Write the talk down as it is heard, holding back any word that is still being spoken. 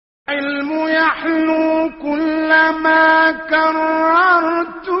العلم يحلو كلما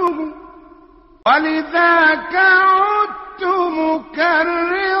كررته ولذاك عدت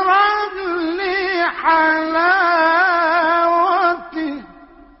مكررا لحلاوته.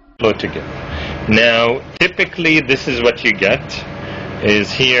 Flow together. Now, typically, this is what you get.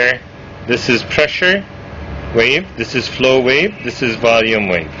 Is here. This is pressure wave. This is flow wave. This is volume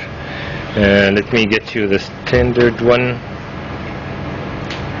wave. Let me get you the standard one.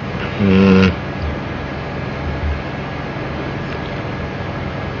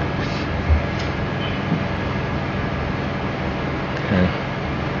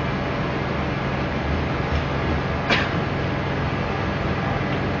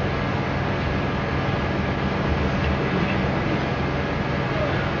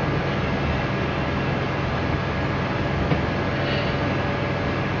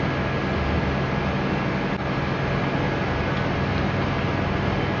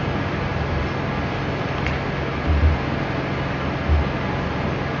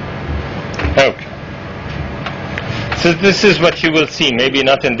 Okay. So this is what you will see, maybe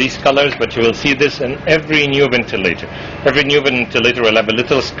not in these colors, but you will see this in every new ventilator. Every new ventilator will have a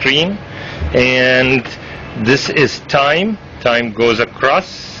little screen, and this is time. Time goes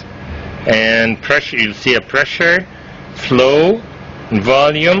across, and pressure, you'll see a pressure, flow,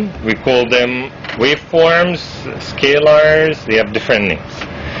 volume. We call them waveforms, scalars, they have different names.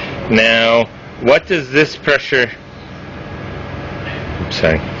 Now, what is this pressure? Oops,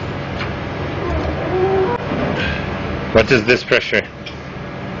 sorry. What is this pressure?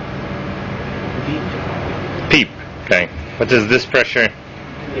 PEEP. Okay. What is this pressure?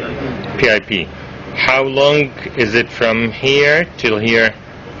 PIP. How long is it from here till here?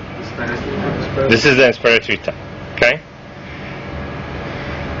 This is the inspiratory time. Okay.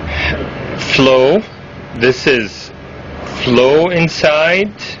 Flow. This is flow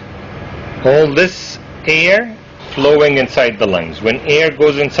inside. All this air flowing inside the lungs. When air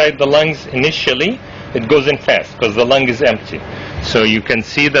goes inside the lungs initially, it goes in fast because the lung is empty. So you can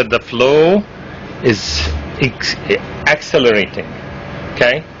see that the flow is accelerating.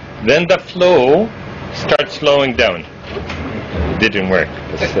 Okay? Then the flow starts slowing down. It didn't work.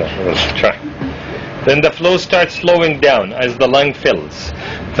 Let's try. Then the flow starts slowing down as the lung fills.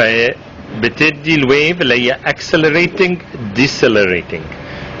 فبتدي الويف اللي هي accelerating, decelerating.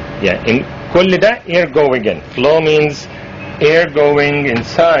 Yeah. In كل ده air going in. Flow means air going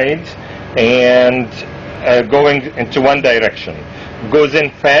inside and going into one direction. Goes in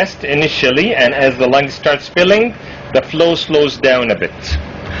fast initially, and as the lung starts filling, the flow slows down a bit.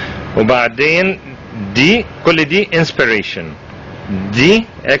 وبعدين دي كل دي inspiration. دي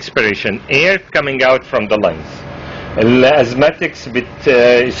expiration. Air coming out from the lungs. الأزماتكس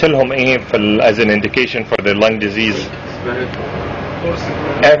بتسلهم ايه في as an indication for the lung disease?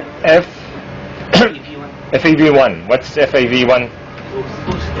 FEV1. What's FEV1?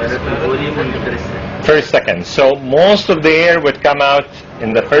 First second. So most of the air would come out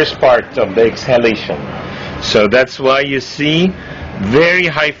in the first part of the exhalation. So that's why you see very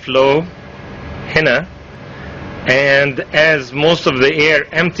high flow هنا, and as most of the air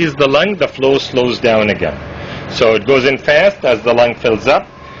empties the lung, the flow slows down again. So it goes in fast as the lung fills up.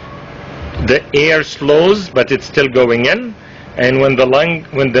 The air slows, but it's still going in. And when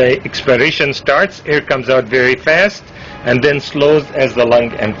the expiration starts, air comes out very fast and then slows as the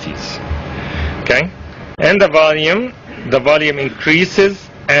lung empties. Okay? And the volume increases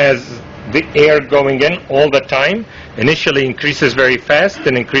as the air going in all the time. Initially increases very fast,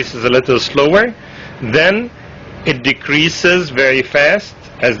 then increases a little slower. Then it decreases very fast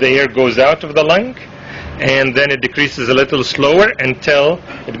as the air goes out of the lung. And then it decreases a little slower until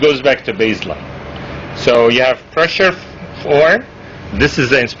it goes back to baseline. So you have pressure for, this is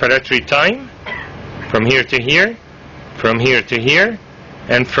the inspiratory time, from here to here, from here to here,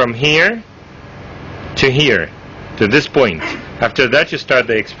 and from here to here, to this point. After that you start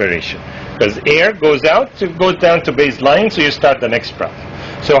the expiration. Because air goes out, it goes down to baseline, so you start the next breath.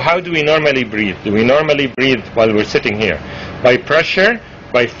 So how do we normally breathe? Do we normally breathe while we're sitting here? By pressure,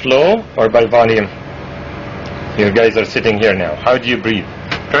 by flow, or by volume? You guys are sitting here now. How do you breathe?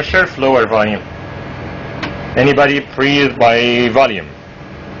 Pressure, flow, or volume? Anybody breathe by volume?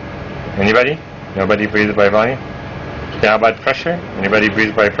 Anybody? Nobody breathes by volume? Okay, how about pressure? Anybody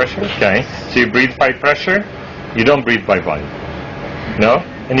breathe by pressure? Okay. So you breathe by pressure, you don't breathe by volume. No?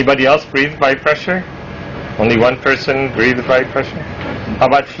 Anybody else breathe by pressure? Only one person breathes by pressure? How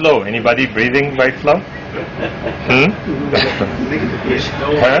about flow? Anybody breathing by flow?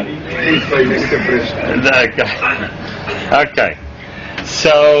 Huh? Okay.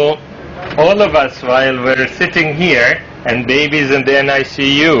 So all of us, while we're sitting here, and babies in the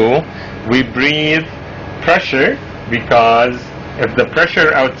NICU, we breathe pressure, because if the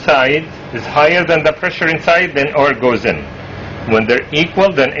pressure outside is higher than the pressure inside, then air goes in. When they're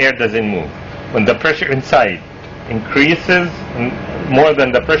equal, then air doesn't move. When the pressure inside increases more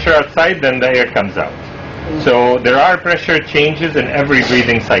than the pressure outside, then the air comes out. So there are pressure changes in every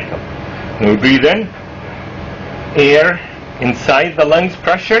breathing cycle. When we breathe in, air inside the lungs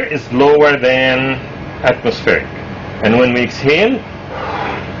pressure is lower than atmospheric. And when we exhale,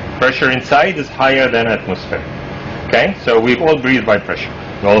 pressure inside is higher than atmospheric. Okay, so we all breathe by pressure.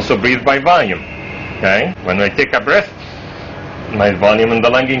 We also breathe by volume. Okay, when I take a breath, my volume in the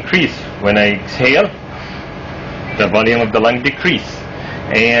lung increase. When I exhale, the volume of the lung decrease.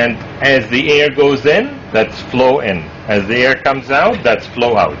 And as the air goes in, that's flow in. As the air comes out, that's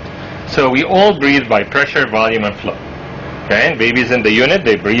flow out. So we all breathe by pressure, volume, and flow. Okay, and babies in the unit,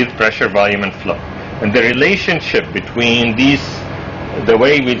 they breathe pressure, volume, and flow. And the relationship between these, the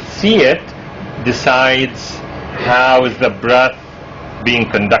way we see it, decides how is the breath being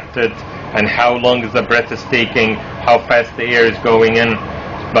conducted and how long is the breath is taking, how fast the air is going in.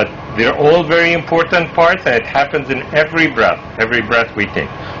 But they're all very important parts, and it happens in every breath we take.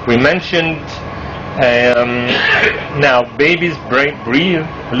 We mentioned now babies breathe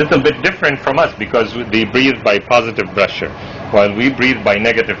a little bit different from us because they breathe by positive pressure while we breathe by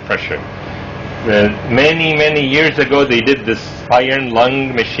negative pressure. Many years ago they did this iron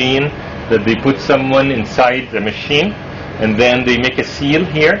lung machine that they put someone inside the machine and then they make a seal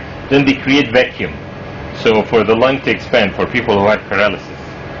here, then they create vacuum. So for the lung to expand for people who have paralysis.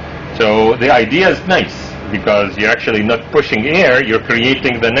 So the idea is nice because you're actually not pushing air, you're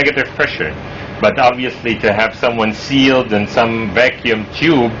creating the negative pressure. But obviously to have someone sealed in some vacuum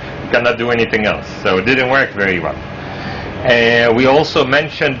tube, you cannot do anything else. So it didn't work very well. We also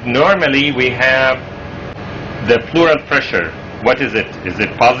mentioned normally we have the pleural pressure. What is it? Is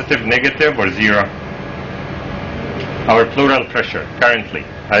it positive, negative, or zero? Our pleural pressure currently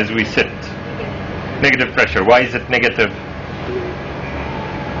as we sit. Negative pressure. Why is it negative?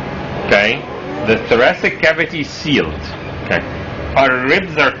 Okay. The thoracic cavity is sealed. Okay. Our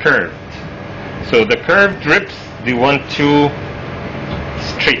ribs are curved. So the curved ribs, they want to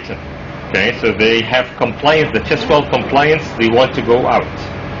straighten. Okay, so they have compliance, the chest wall compliance, they want to go out.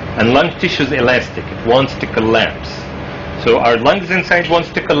 And lung tissue is elastic, it wants to collapse. So our lungs inside wants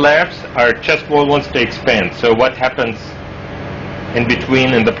to collapse, our chest wall wants to expand. So what happens in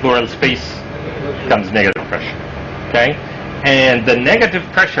between in the pleural space? Comes negative pressure. Okay? And the negative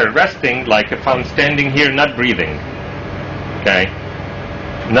pressure resting, like if I'm standing here not breathing. Okay?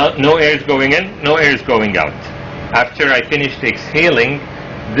 No air is going in, no air is going out. After I finished exhaling,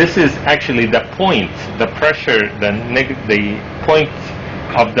 this is actually the point, the pressure, the point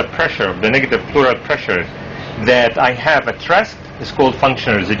of the pressure, of the negative pleural pressure that I have at rest is called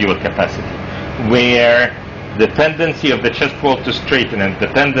functional residual capacity, where the tendency of the chest wall to straighten and the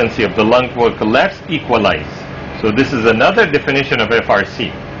tendency of the lung wall collapse equalize. So this is another definition of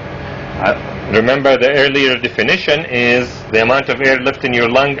FRC. Remember the earlier definition is the amount of air left in your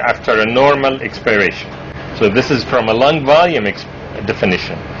lung after a normal expiration. So this is from a lung volume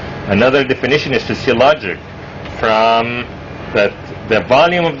definition. Another definition is physiologic, from the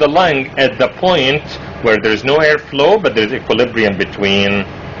volume of the lung at the point where there's no airflow but there's equilibrium between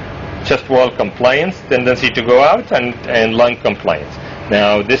chest wall compliance, tendency to go out, and lung compliance.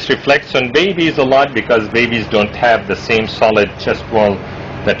 Now this reflects on babies a lot because babies don't have the same solid chest wall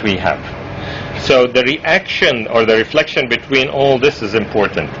that we have. So the reaction or the reflection between all this is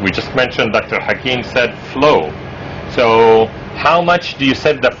important. We just mentioned Dr. Hakim said flow. So how much do you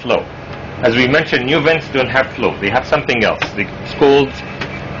set the flow? As we mentioned, new vents don't have flow. They have something else. It's called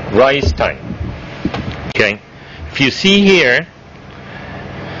rise time. Okay. If you see here,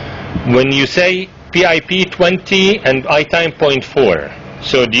 when you say PIP 20 and I time 0.4,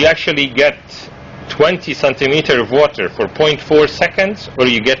 so do you actually get 20 centimeter of water for 0.4 seconds, or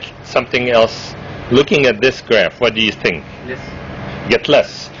you get something else? Looking at this graph, what do you think? Less. Get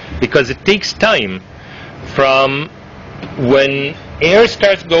less. Because it takes time from when air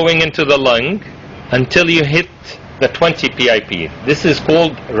starts going into the lung until you hit the 20 PIP. This is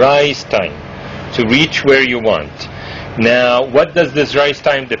called rise time, to reach where you want. Now, what does this rise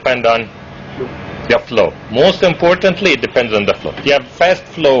time depend on? The flow. Most importantly, it depends on the flow. If you have fast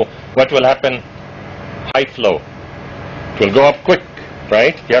flow, what will happen? High flow. It will go up quick,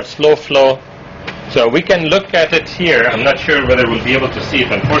 right? If you have slow flow. So we can look at it here. I'm not sure whether we'll be able to see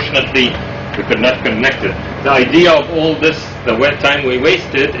it. Unfortunately, we could not connect it. The idea of all this, the wet time we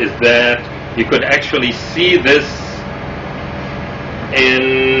wasted, is that you could actually see this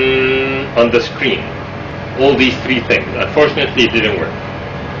on the screen. all these three things. Unfortunately, it didn't work.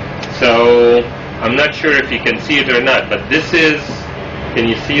 So I'm not sure if you can see it or not, but this is, can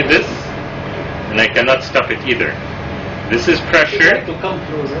you see this? And I cannot stop it either. This is pressure. To come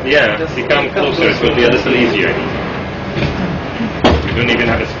closer. Yeah, if you come closer, it will be a little easier. We don't even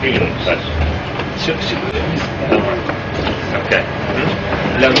have a screen, but okay.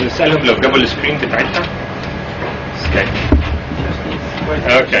 لو نسألهم لو جابوا السكرين بتاعتها. Okay.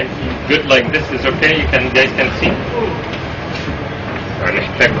 Okay. Good, like this is okay. You guys can see.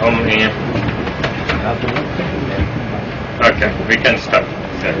 هنحتاجهم ايه؟ Okay, we can stop.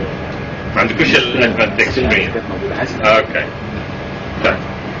 Okay. ما عندكوش الادفانتج screen. Okay.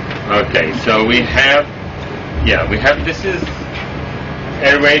 Okay, so we have, this is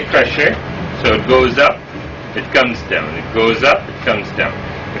airway pressure. So it goes up, it comes down. It goes up, it comes down.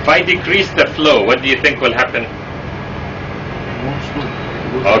 If I decrease the flow, what do you think will happen?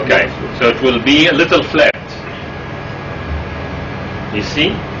 Okay, so it will be a little flat. You see?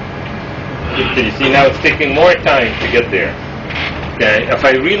 You see now it's taking more time to get there. Okay, if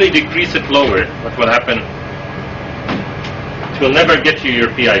I really decrease it lower, what will happen? It will never get you your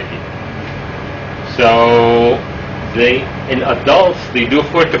PIP. So in adults, they do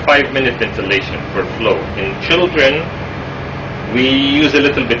 4 to 5 minute ventilation for flow. In children, we use a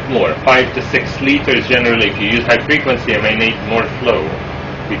little bit more, 5 to 6 liters generally. If you use high frequency, I may need more flow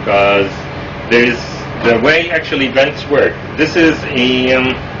because there is the way actually vents work. This is a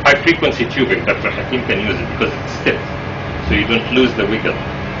high frequency tubing. Dr. Hakim can use it because it's stiff, so you don't lose the wiggle.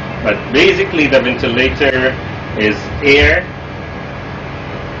 But basically, the ventilator is air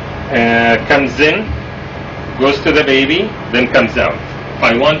comes in, goes to the baby, then comes out. If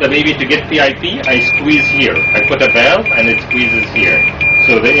I want the baby to get PIP, I squeeze here. I put a valve and it squeezes here.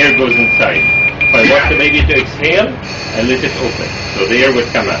 So the air goes inside. If I want the baby to exhale, I let it open. So the air would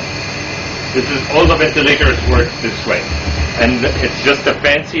come out. This is all the ventilators work this way. And it's just the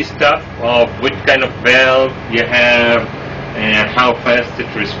fancy stuff of what kind of valve you have and how fast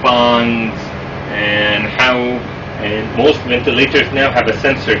it responds and how, and most ventilators now have a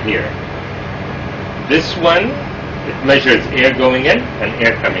sensor here. This one, it measures air going in and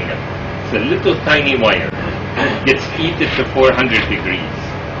air coming in. It's a little tiny wire. It gets heated to 400 degrees.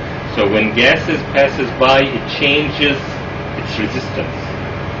 So when gases passes by, it changes its resistance.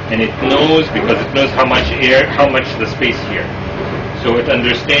 And it knows, because it knows how much air, how much the space here. So it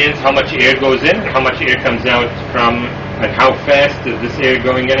understands how much air goes in and how much air comes out from, and how fast is this air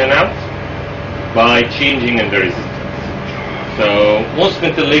going in and out by changing in the resistance. So most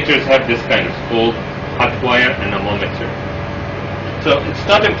ventilators have this kind of full hot wire anemometer. So it's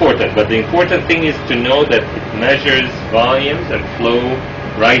not important, but the important thing is to know that it measures volumes and flow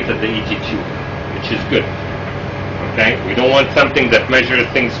right at the ET tube, which is good. Okay? We don't want something that measures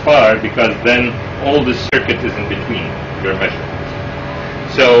things far because then all the circuit is in between your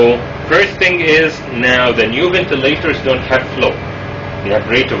measurements. So first thing is now the new ventilators don't have flow. They have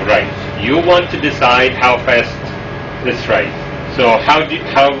rate of rise. You want to decide how fast this rise. So how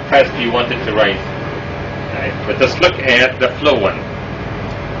fast do you want it to rise? Right. But let's look at the flow one.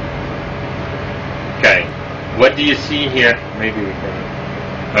 Okay. What do you see here? Maybe we can.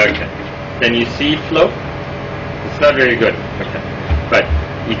 Okay. Can you see flow? It's not very good. Okay. But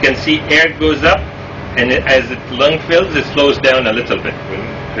you can see air goes up, and as the lung fills, it slows down a little bit. We'll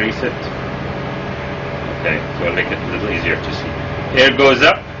increase it. Okay. So we'll make it a little easier to see. Air goes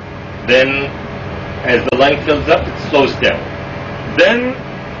up, then as the lung fills up, it slows down. Then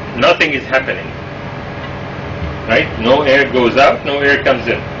nothing is happening. Right? No air goes out, no air comes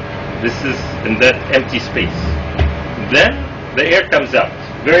in. This is in that empty space. Then the air comes out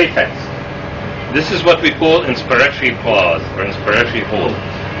very fast. This is what we call inspiratory pause or inspiratory hold.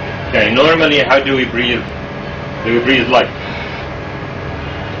 Okay, normally how do we breathe? Do we breathe like?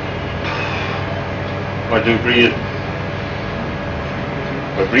 Or do we breathe?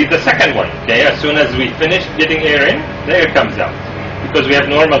 Or breathe the second one. Okay, as soon as we finish getting air in, the air comes out. Because we have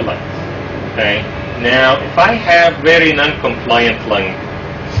normal lungs. Okay. Now, if I have very non-compliant lung,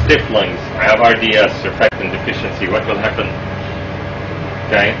 stiff lungs, I have RDS, surfactant deficiency, what will happen?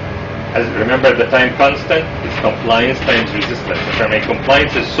 Okay? As remember the time constant is compliance times resistance. If my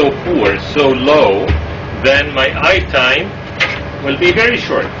compliance is so poor, so low, then my I time will be very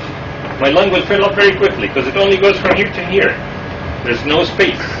short. My lung will fill up very quickly because it only goes from here to here. There's no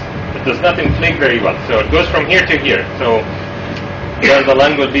space. It does not inflate very well. So it goes from here to here. So where the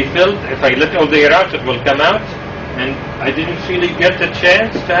lung will be filled, if I let all the air out, it will come out, and I didn't really get the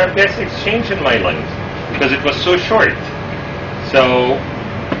chance to have gas exchange in my lungs because it was so short. So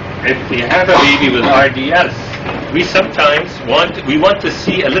if you have a baby with RDS, we sometimes want to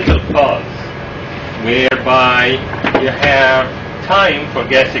see a little pause. whereby you have time for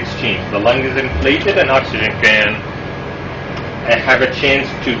gas exchange. The lung is inflated and oxygen can have a chance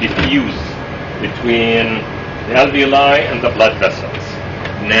to diffuse between the alveoli and the blood vessels.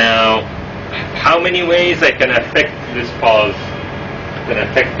 Now, how many ways I can affect this pause? I can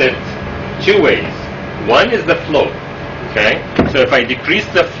affect it two ways. One is the flow. Okay? So if I decrease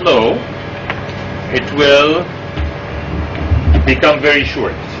the flow, it will become very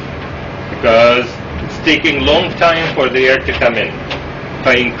short because it's taking long time for the air to come in. If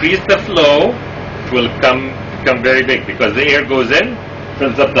I increase the flow, it will become very big because the air goes in,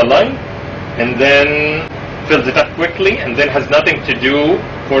 fills up the lung, and then fills it up quickly, and then has nothing to do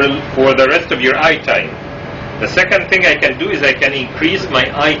for the rest of your eye time. The second thing I can do is I can increase my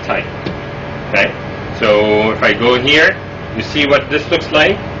eye time. Okay? So if I go here, you see what this looks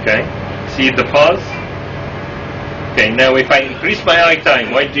like? Okay? See the pause? Okay, now if I increase my eye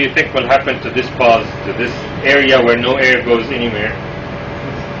time, what do you think will happen to this pause, to this area where no air goes anywhere?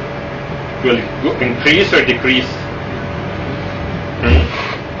 Will it increase or decrease?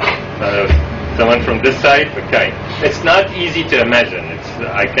 Someone from this side? Okay. It's not easy to imagine.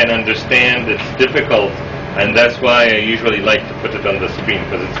 I can understand it's difficult, and that's why I usually like to put it on the screen,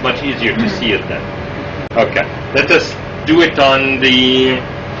 because it's much easier to see it then. Okay. Let us do it on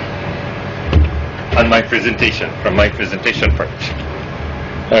my presentation, from my presentation part.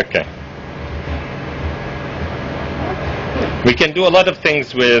 Okay. We can do a lot of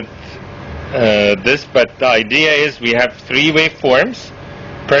things with this, but the idea is we have three waveforms: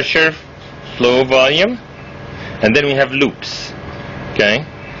 pressure, flow, volume, and then we have loops. Okay?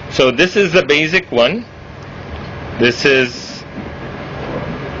 So this is the basic one. This is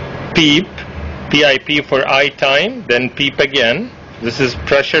PEEP, PIP for eye time, then PEEP again. This is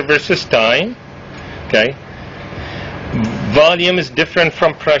pressure versus time. Okay? Volume is different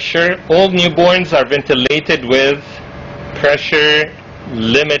from pressure. All newborns are ventilated with pressure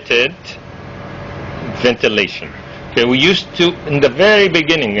limited ventilation. Okay, we used to, in the very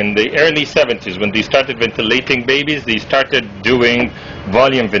beginning, in the early 70s, when they started ventilating babies, they started doing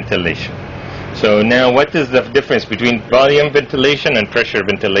volume ventilation. So now what is the difference between volume ventilation and pressure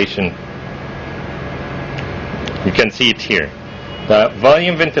ventilation? You can see it here. The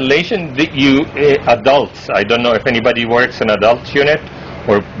volume ventilation, adults, I don't know if anybody works in adult unit,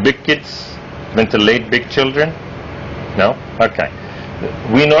 or big kids ventilate big children? No? Okay.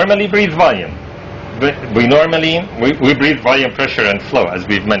 We normally breathe volume. We breathe volume, pressure, and flow, as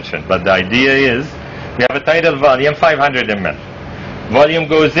we've mentioned. But the idea is we have a tidal volume, 500 ml. Volume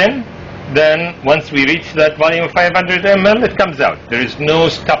goes in, then once we reach that volume of 500 ml, it comes out. There is no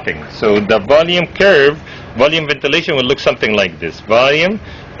stopping. So the volume curve, volume ventilation will look something like this. Volume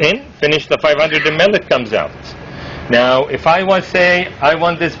in, finish the 500 ml, it comes out. Now, if I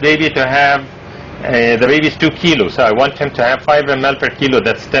want this baby to have, the baby is 2 kilos, so I want him to have 5 ml per kilo,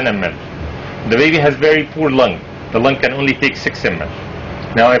 that's 10 ml. The baby has very poor lung. The lung can only take 6 ml.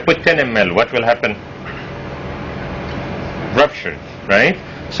 Now I put 10 ml, what will happen? Ruptured, right?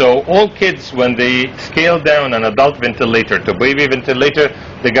 So all kids, when they scale down an adult ventilator to baby ventilator,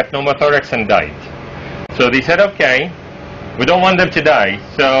 they got pneumothorax and died. So they said, okay, we don't want them to die,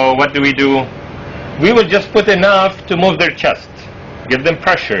 so what do? We will just put enough to move their chest, give them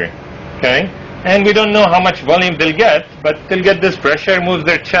pressure, okay? And we don't know how much volume they'll get, but they'll get this pressure, move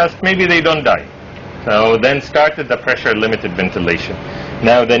their chest, maybe they don't die. So then started the pressure limited ventilation.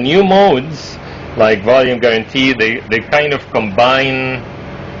 Now the new modes, like volume guarantee, they kind of combine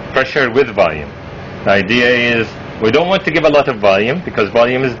pressure with volume. The idea is we don't want to give a lot of volume because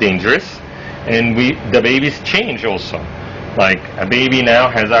volume is dangerous, and the babies change also. Like a baby now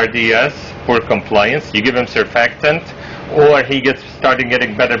has RDS, poor compliance, you give him surfactant, or he starting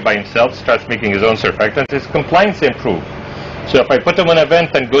getting better by himself, starts making his own surfactants, his compliance improves. So if I put him on a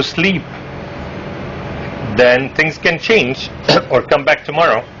vent and go sleep, then things can change or come back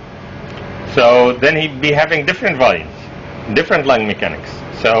tomorrow. So then he'd be having different volumes, different lung mechanics.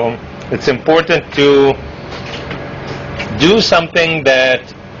 So it's important to do something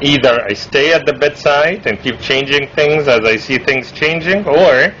that either I stay at the bedside and keep changing things as I see things changing,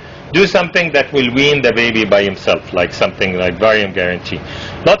 or do something that will wean the baby by himself, like something like volume guarantee.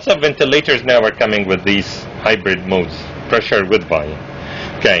 Lots of ventilators now are coming with these hybrid modes, pressure with volume.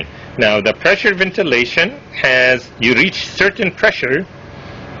 Okay, now the pressure ventilation you reach certain pressure,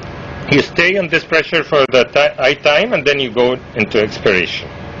 you stay on this pressure for the eye time, and then you go into expiration.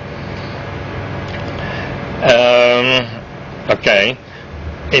 Okay,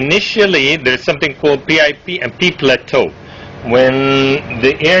 initially there's something called PIP and P plateau. When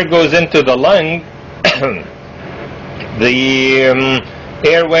the air goes into the lung, the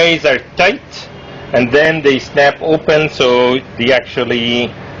airways are tight and then they snap open, so the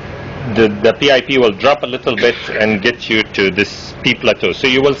PIP will drop a little bit and get you to this P plateau. So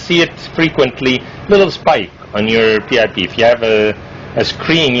you will see it frequently, little spike on your PIP. If you have a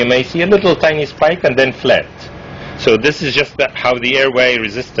screen, you may see a little tiny spike and then flat. So this is just how the airway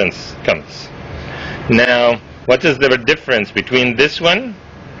resistance comes. Now, what is the difference between this one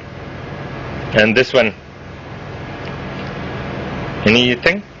and this one?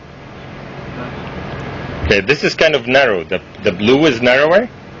 Anything? Okay, this is kind of narrow. The blue is narrower.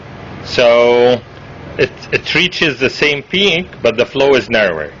 So it reaches the same peak, but the flow is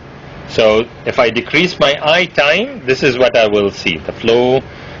narrower. So if I decrease my eye time, this is what I will see. The flow,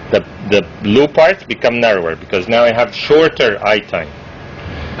 the blue parts become narrower because now I have shorter eye time.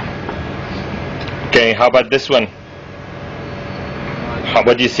 Okay, how about this one?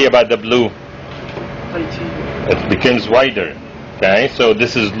 What do you see about the blue? It becomes wider. Okay, so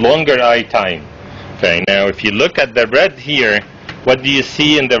this is longer eye time. Okay, now if you look at the red here, what do you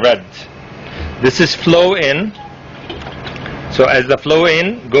see in the red? This is flow in. So as the flow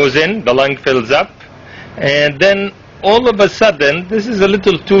in goes in, the lung fills up, and then all of a sudden, this is a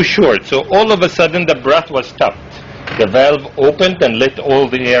little too short, so all of a sudden the breath was stopped. The valve opened and let all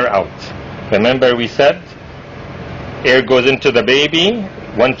the air out. Remember we said, air goes into the baby,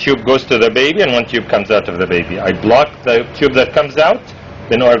 one tube goes to the baby and one tube comes out of the baby. I block the tube that comes out,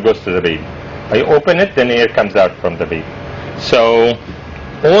 then air goes to the baby. I open it, then air comes out from the baby. So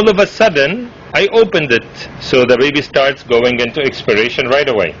all of a sudden, I opened it, so the baby starts going into expiration right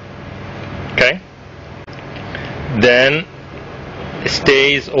away. Okay? Then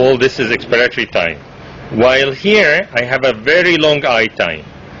stays, all this is expiratory time. While here, I have a very long eye time.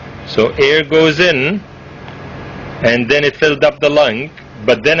 So air goes in, and then it filled up the lung,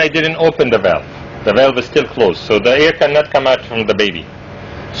 but then I didn't open the valve. The valve is still closed, so the air cannot come out from the baby.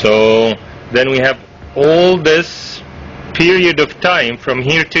 So then we have all this period of time from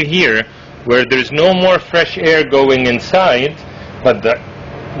here to here where there's no more fresh air going inside, but the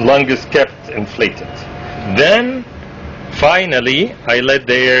lung is kept inflated. Then finally I let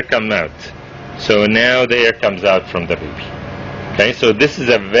the air come out. So now the air comes out from the baby. Okay, so this is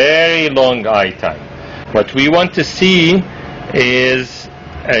a very long eye time. What we want to see is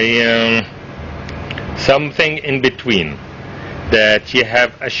something in between, that you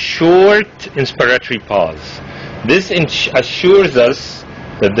have a short inspiratory pause. This assures us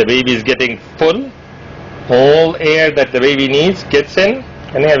that the baby is getting full, all air that the baby needs gets in,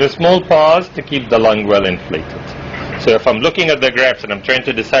 and you have a small pause to keep the lung well inflated. So if I'm looking at the graphs and I'm trying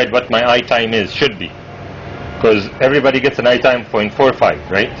to decide what my eye time is, should be, because everybody gets an eye time 0.45,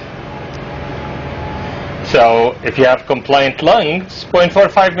 right? So if you have compliant lungs,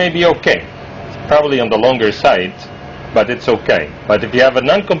 0.45 may be okay. It's probably on the longer side, but it's okay. But if you have a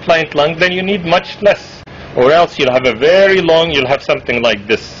non-compliant lung, then you need much less. Or else you'll have a very long, you'll have something like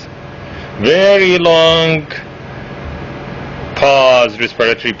this. Very long pause,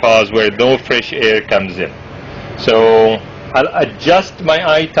 respiratory pause, where no fresh air comes in. So I'll adjust my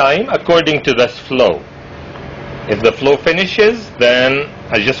eye time according to this flow. If the flow finishes, then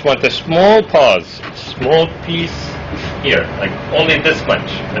I just want a small pause, small piece here, like only this much.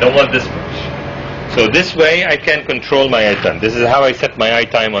 I don't want this much. So this way I can control my eye time. This is how I set my eye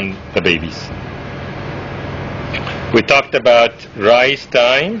time on the babies. We talked about rise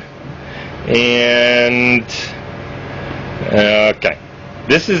time, and okay,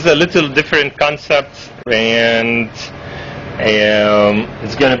 this is a little different concept, and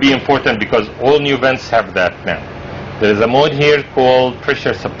it's going to be important because all new vents have that now. There is a mode here called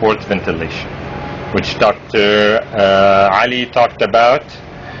pressure support ventilation, which Dr. Ali talked about,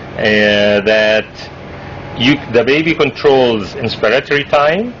 that the baby controls inspiratory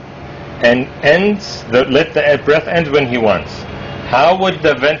time and let the breath end when he wants. How would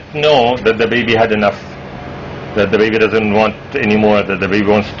the vent know that the baby had enough, that the baby doesn't want anymore, that the baby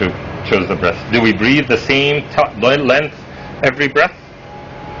wants to choose the breath? Do we breathe the same length every breath?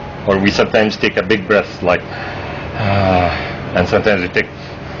 Or we sometimes take a big breath like, and sometimes we take,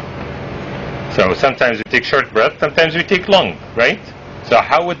 so sometimes we take short breath, sometimes we take long, right? So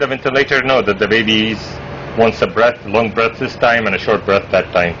how would the ventilator know that the baby wants a breath, long breath this time and a short breath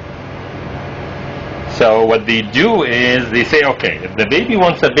that time? So what they do is they say, okay, if the baby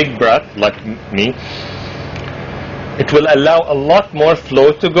wants a big breath, like me, it will allow a lot more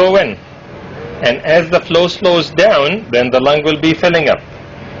flow to go in. And as the flow slows down, then the lung will be filling up.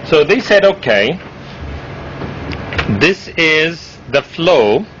 So they said, okay, this is the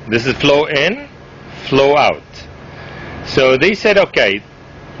flow. This is flow in, flow out. So they said, okay,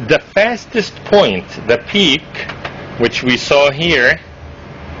 the fastest point, the peak, which we saw here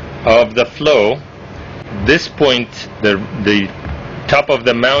of the flow, this point, the top of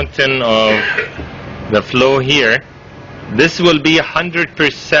the mountain of the flow here, this will be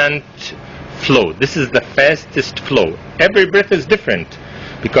 100% flow. This is the fastest flow. Every breath is different,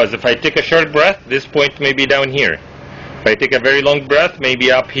 because if I take a short breath, this point may be down here. If I take a very long breath,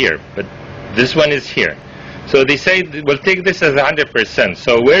 maybe up here, but this one is here. So they say we'll take this as 100%.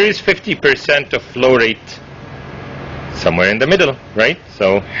 So where is 50% of flow rate? Somewhere in the middle, right?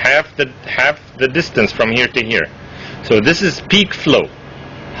 So half the distance from here to here. So this is peak flow,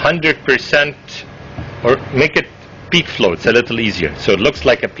 100%, or make it peak flow. It's a little easier. So it looks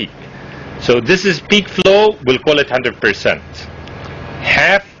like a peak. So this is peak flow. We'll call it 100%.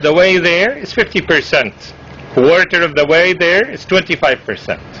 Half the way there is 50%. Quarter of the way there is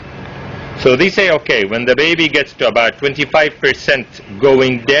 25%. So they say, okay, when the baby gets to about 25%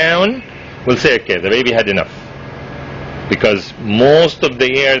 going down, we'll say, okay, the baby had enough, because most of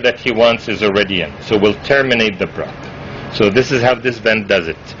the air that he wants is already in. So we'll terminate the breath. So this is how this vent does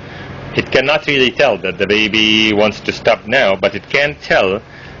it. It cannot really tell that the baby wants to stop now, but it can tell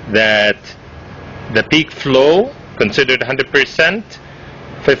that the peak flow, considered 100%,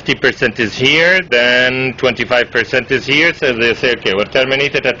 50% is here, then 25% is here, so they say, okay, we'll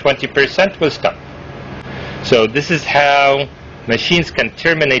terminate it at 20%, we'll stop. So this is how machines can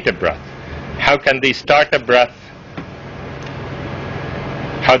terminate a breath. How can they start a breath?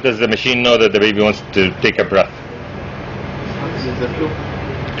 How does the machine know that the baby wants to take a breath?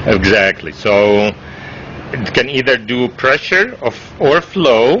 Exactly. So it can either do pressure or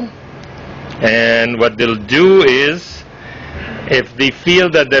flow, and what they'll do is, if they feel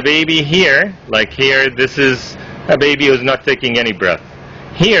that the baby here, like here, this is a baby who's not taking any breath.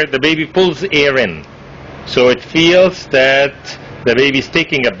 Here, the baby pulls air in. So it feels that the baby's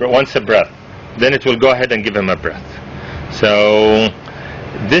taking wants a breath. Then it will go ahead and give him a breath. So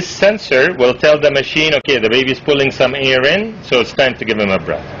this sensor will tell the machine, okay, the baby's pulling some air in, so it's time to give him a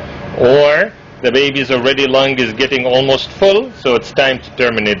breath. Or the baby's already lung is getting almost full, so it's time to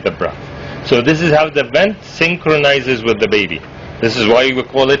terminate the breath. So this is how the vent synchronizes with the baby. This is why we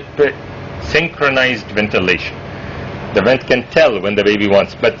call it synchronized ventilation. The vent can tell when the baby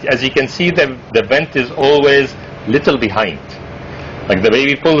wants, but as you can see, the vent is always little behind. Like the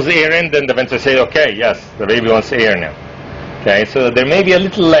baby pulls air in, then the vent will say, okay, yes, the baby wants air now. Okay, so there may be a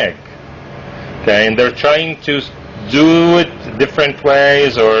little lag. Okay, and they're trying to do it different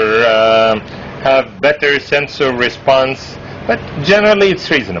ways or have better sensor response, but generally it's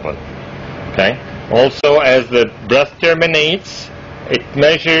reasonable. Okay. Also, as the breath terminates, it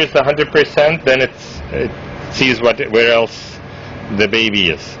measures 100%, then it sees where else the baby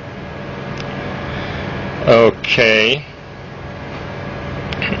is. Okay.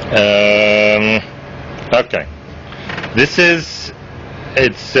 Okay.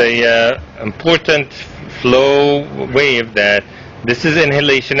 It's a important flow wave that this is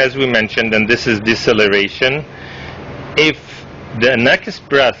inhalation, as we mentioned, and this is deceleration. If the next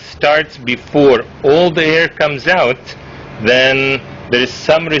breath starts before all the air comes out, then there is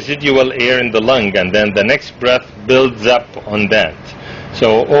some residual air in the lung, and then the next breath builds up on that.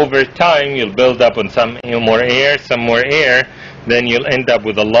 So over time, you'll build up on some more air, then you'll end up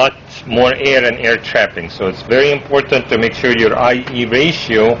with a lot more air and air trapping. So it's very important to make sure your IE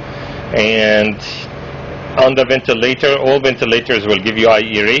ratio, and on the ventilator, all ventilators will give you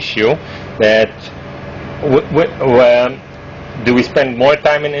IE ratio, that do we spend more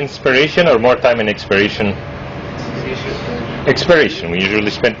time in inspiration or more time in expiration? Expiration. We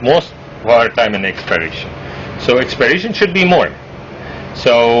usually spend most of our time in expiration. So expiration should be more.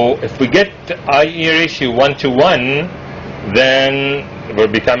 So if we get IE ratio 1:1, then we're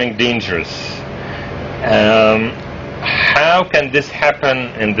becoming dangerous. How can this happen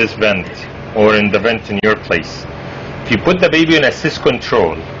in this vent or in the vent in your place? If you put the baby in assist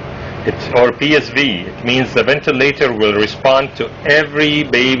control, or PSV, it means the ventilator will respond to every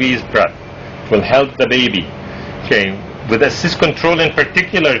baby's breath. It will help the baby. Okay, with assist control in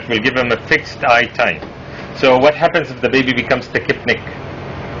particular, it will give him a fixed I time. So what happens if the baby becomes tachypnic?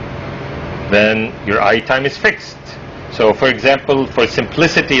 Then your I time is fixed. So for example, for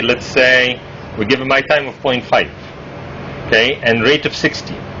simplicity, let's say we give him I time of 0.5, okay, and rate of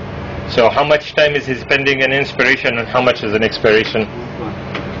 60. So how much time is he spending in inspiration and how much is in expiration?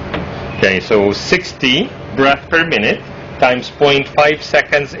 Okay, so 60 breath per minute times 0.5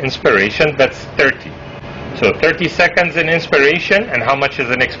 seconds inspiration, that's 30. So 30 seconds in inspiration, and how much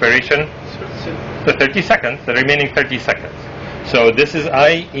is in expiration? So 30 seconds, the remaining 30 seconds. So this is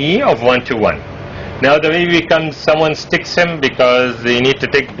IE of 1:1. Now the baby becomes, someone sticks him because they need to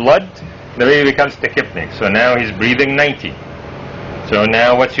take blood, the baby becomes tachypnic. So now he's breathing 90. So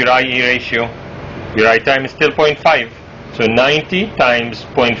now what's your IE ratio? Your I time is still 0.5. So 90 times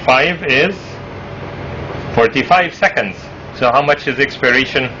 0.5 is 45 seconds. So how much is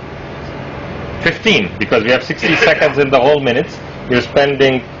expiration? 15, because we have 60 seconds in the whole minutes.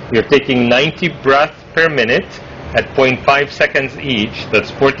 You're taking 90 breaths per minute at 0.5 seconds each.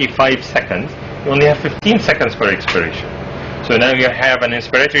 That's 45 seconds. You only have 15 seconds for expiration. So now you have an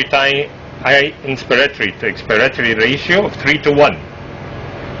inspiratory time, inspiratory to expiratory ratio of 3 to 1.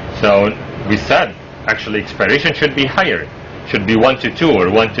 So we said actually expiration should be higher, should be 1 to 2 or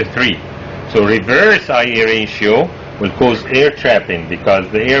 1 to 3. So reverse IE ratio will cause air trapping because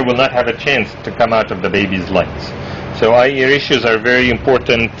the air will not have a chance to come out of the baby's lungs. So IE ratios are very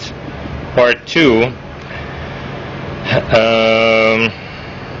important. Part 2.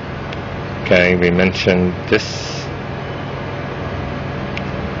 Okay, we mentioned this.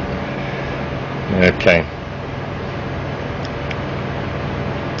 Okay.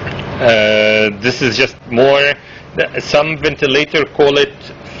 This is just more. Some ventilator call it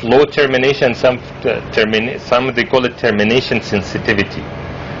flow termination. Some they call it termination sensitivity.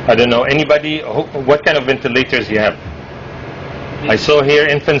 I don't know. Anybody? What kind of ventilators you have? I saw here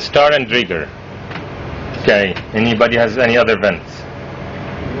Infant Star and Draeger. Okay. Anybody has any other vents?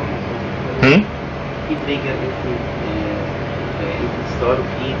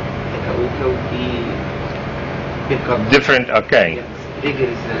 Different. Okay.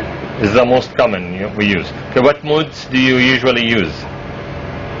 Is the most common we use. Okay. What modes do you usually use?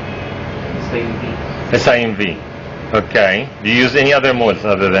 SIMV. Okay. Do you use any other modes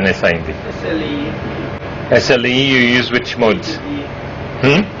other than SIMV? SLE. You use which modes?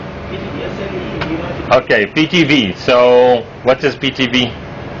 Okay, PTV. So what is PTV?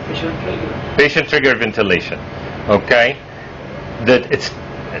 Patient trigger ventilation. Okay. That it's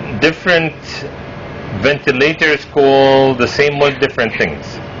different ventilators call the same mode different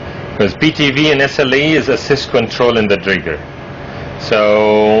things. Because PTV and SLE is assist control in the trigger.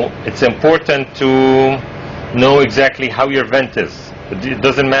 So it's important to know exactly how your vent is. It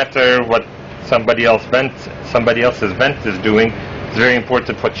doesn't matter what somebody else's vent is doing. It's very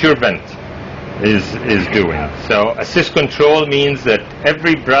important what your vent is doing. So assist control means that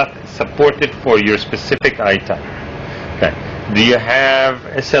every breath is supported for your specific I time. Okay. Do you have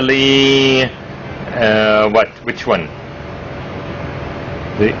SLE? Which one?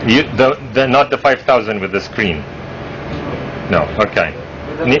 Not the 5000 with the screen. No. Okay.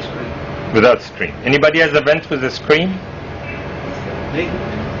 Without screen. Anybody has a vent with a screen?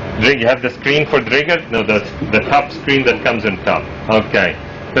 You have the screen for Draeger? No, the top screen that comes on top. Okay.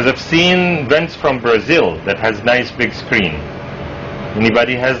 Because I've seen vents from Brazil that has nice big screen.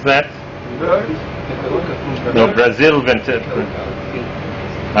 Anybody has that? No, Brazil vent.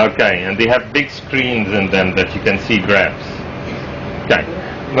 Okay, and they have big screens in them that you can see graphs. Okay.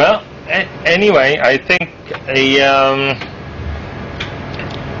 Well, anyway, I think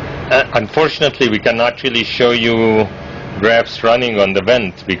unfortunately we cannot really show you graphs running on the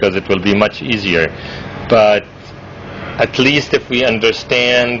vent because it will be much easier. But at least if we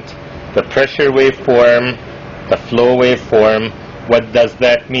understand the pressure waveform, the flow waveform, what does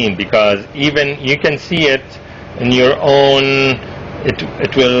that mean? Because even you can see it in your own,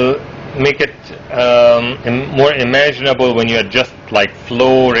 it will make it more imaginable when you adjust like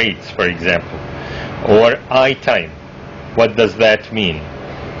flow rates, for example, or I time. What does that mean?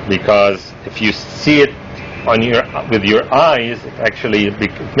 Because if you see it with your eyes, it actually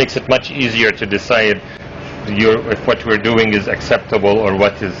makes it much easier to decide if what we're doing is acceptable or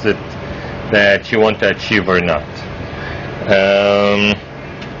what is it that you want to achieve or not.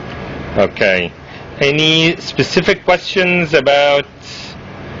 Okay. Any specific questions about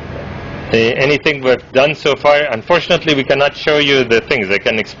anything we've done so far? Unfortunately, we cannot show you the things. I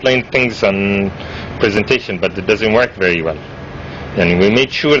can explain things on presentation, but it doesn't work very well. And we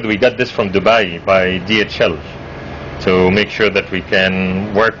made sure that we got this from Dubai by DHL to make sure that we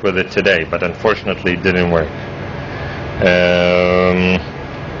can work with it today, but unfortunately it didn't work.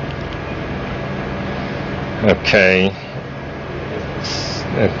 Okay.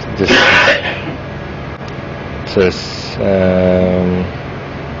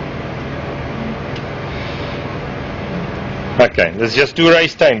 Okay, let's just do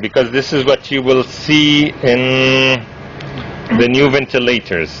rise time because this is what you will see in the new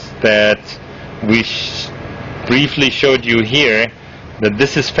ventilators that we briefly showed you here, that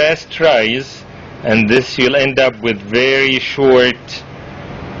this is fast rise and this you'll end up with very short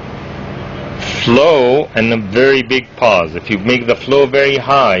flow and a very big pause. If you make the flow very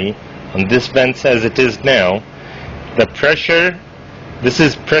high on this vent as it is now, the pressure, this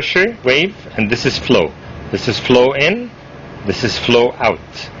is pressure wave and this is flow. This is flow in, this is flow out.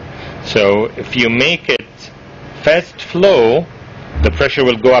 So if you make it fast flow, the pressure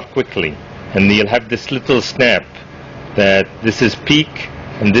will go up quickly, and you'll have this little snap that this is peak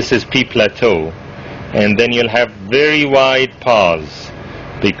and this is P plateau, and then you'll have very wide pause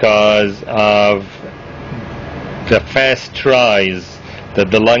because of the fast rise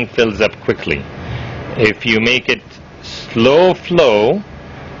that the lung fills up quickly. If you make it slow flow,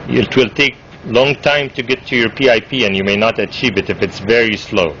 it will take long time to get to your PIP, and you may not achieve it if it's very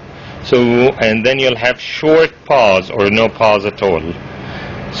slow. So, and then you'll have short pause or no pause at all.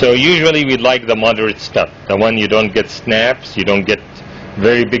 So usually we like the moderate stuff, the one you don't get snaps, you don't get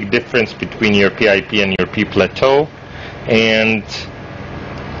very big difference between your PIP and your P plateau, and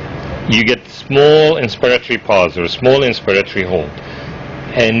you get small inspiratory pause or small inspiratory hold.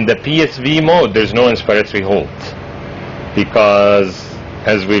 In the PSV mode, there's no inspiratory hold because,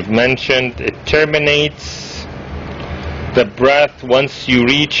 as we've mentioned, it terminates the breath once you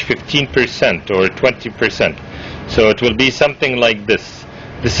reach 15% or 20%. So it will be something like this.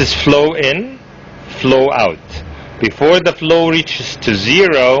 This is flow in, flow out. Before the flow reaches to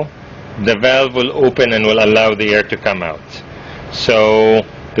zero, the valve will open and will allow the air to come out. So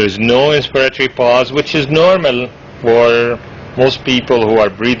there's no inspiratory pause, which is normal for most people who are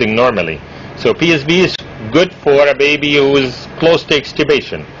breathing normally. So PSV is good for a baby who is close to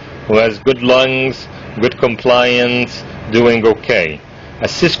extubation, who has good lungs, good compliance, doing okay.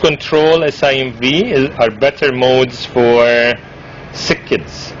 Assist control, SIMV are better modes for sick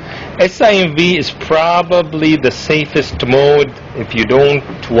kids. SIMV is probably the safest mode if you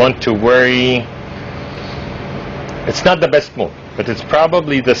don't want to worry. It's not the best mode, but it's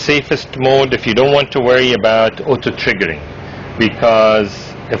probably the safest mode if you don't want to worry about auto-triggering.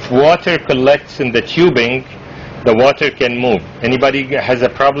 Because if water collects in the tubing, the water can move. Anybody has a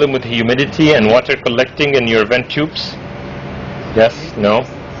problem with humidity and water collecting in your vent tubes? Yes? No?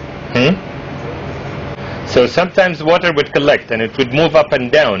 So sometimes water would collect and it would move up and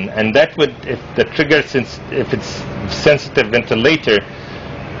down, and that would, if the trigger, if it's sensitive ventilator,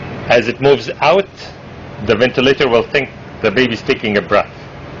 as it moves out, the ventilator will think the baby's taking a breath.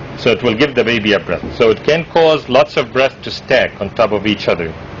 So it will give the baby a breath. So it can cause lots of breath to stack on top of each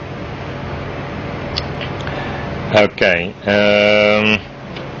other. Okay.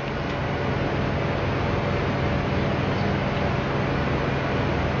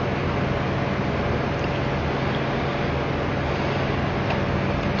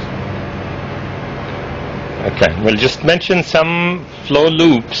 Okay, we'll just mention some flow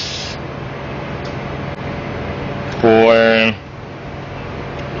loops for.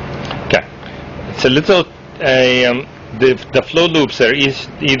 Okay, it's a little. The flow loops are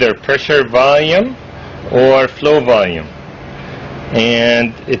either pressure volume or flow volume,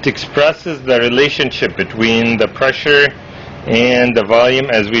 and it expresses the relationship between the pressure and the volume,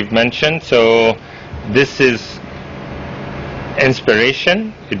 as we've mentioned. So this is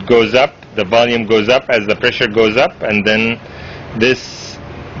inspiration, it goes up, the volume goes up as the pressure goes up, and then the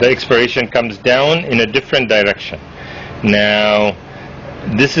expiration comes down in a different direction. Now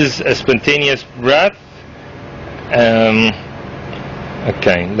this is a spontaneous breath.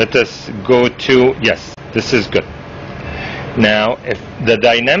 Okay, let us go to, yes, this is good. Now, if the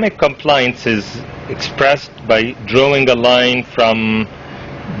dynamic compliance is expressed by drawing a line from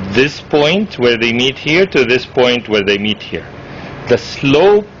this point where they meet here to this point where they meet here. The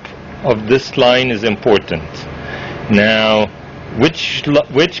slope of this line is important. Now, which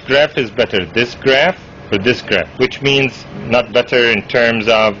graph is better, this graph or this graph? Which means not better in terms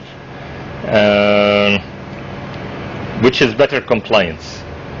of which is better compliance?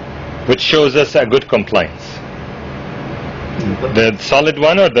 Which shows us a good compliance? The solid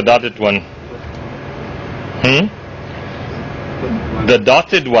one or the dotted one? The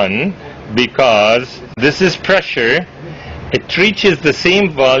dotted one, because this is pressure, it reaches the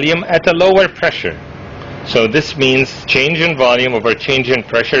same volume at a lower pressure. So this means change in volume over change in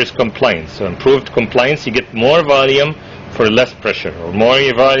pressure is compliance. So improved compliance, you get more volume for less pressure, or more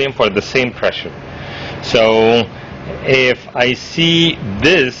volume for the same pressure. So if I see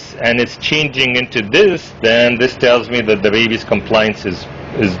this and it's changing into this, then this tells me that the baby's compliance is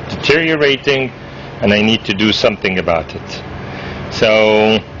deteriorating and I need to do something about it.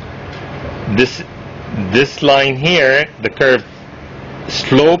 So this line here, the curve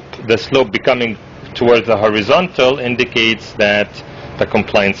slope, the slope becoming towards the horizontal indicates that the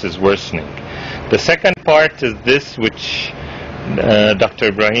compliance is worsening. The second part is this, which Dr.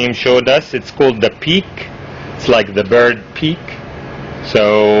 Ibrahim showed us. It's called the peak. It's like the bird peak.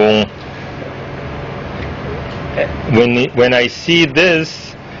 So when I see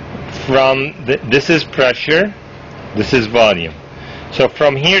this from this is pressure, this is volume. So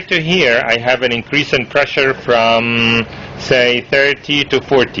from here to here, I have an increase in pressure from, say, 30 to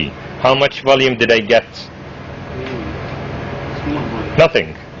 40. How much volume did I get?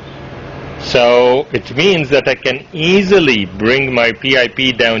 Nothing. So it means that I can easily bring my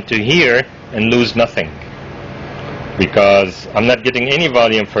PIP down to here and lose nothing, because I'm not getting any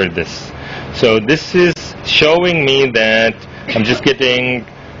volume for this. So this is showing me that I'm just getting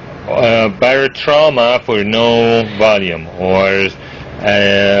barotrauma for no volume, or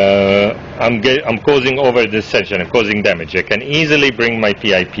I'm causing over dissection, I'm causing damage. I can easily bring my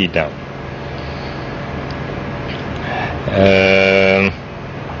PIP down.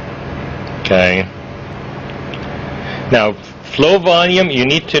 Okay. Now, flow volume, you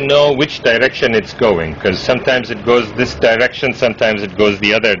need to know which direction it's going, because sometimes it goes this direction, sometimes it goes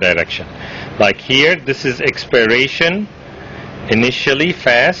the other direction. Like here, this is expiration, initially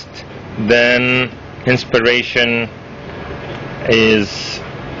fast, then inspiration is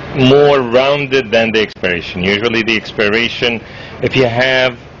more rounded than the expiration. Usually the expiration, if you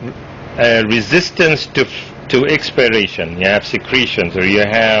have resistance to expiration, you have secretions, or you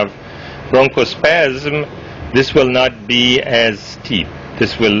have bronchospasm, this will not be as steep.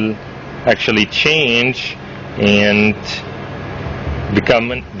 This will actually change and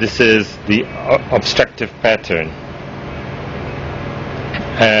become, this is the obstructive pattern.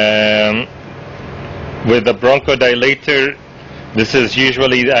 With the bronchodilator, this is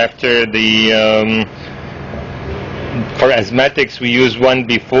usually after the, for asthmatics we use one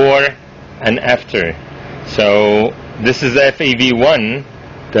before and after. So this is FEV1,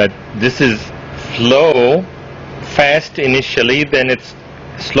 that this is flow fast initially, then it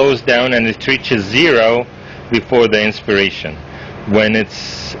slows down and it reaches 0 before the inspiration. When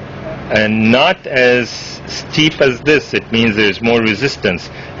it's not as steep as this, it means there's more resistance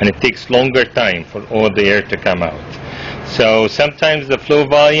and it takes longer time for all the air to come out. So sometimes the flow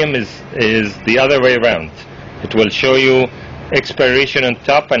volume is the other way around. It will show you expiration on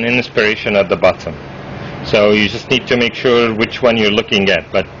top and inspiration at the bottom. So you just need to make sure which one you're looking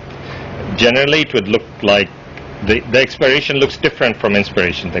at. But generally it would look like the expiration looks different from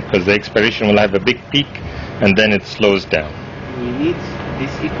inspiration, because the expiration will have a big peak and then it slows down. You need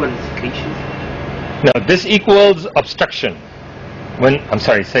this equals secretion? No, this equals obstruction. When, I'm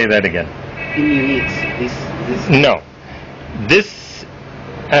sorry, say that again. In units, this. No. This,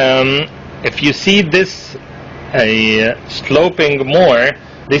 if you see this sloping more,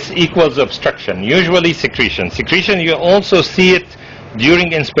 this equals obstruction. Usually secretion. Secretion, you also see it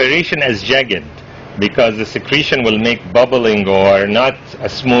during inspiration as jagged, because the secretion will make bubbling or not a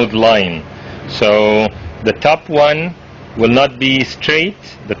smooth line. So the top one will not be straight,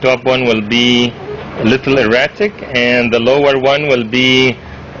 the top one will be a little erratic, and the lower one will be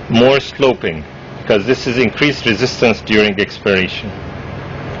more sloping, because this is increased resistance during expiration.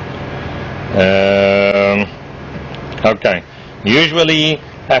 Okay. Usually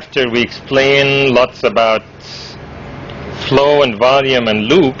after we explain lots about flow and volume and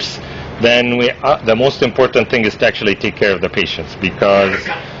loops, then the most important thing is to actually take care of the patients, because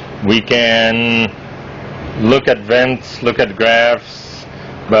we can look at vents, look at graphs,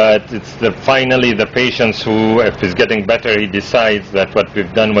 but it's finally the patients who, if he's getting better, he decides that what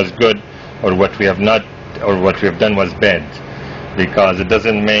we've done was good, or what we have not, or what we have done was bad, because it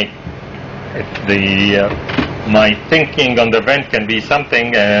doesn't make my thinking on the vent can be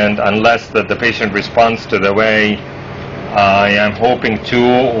something, and unless that the patient responds to the way I am hoping to,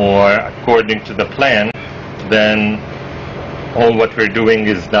 or according to the plan, then all what we're doing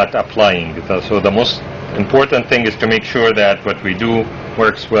is not applying. So the most important thing is to make sure that what we do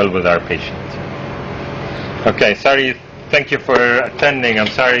works well with our patients. Okay, sorry, thank you for attending. I'm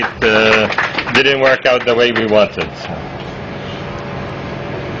sorry it didn't work out the way we wanted.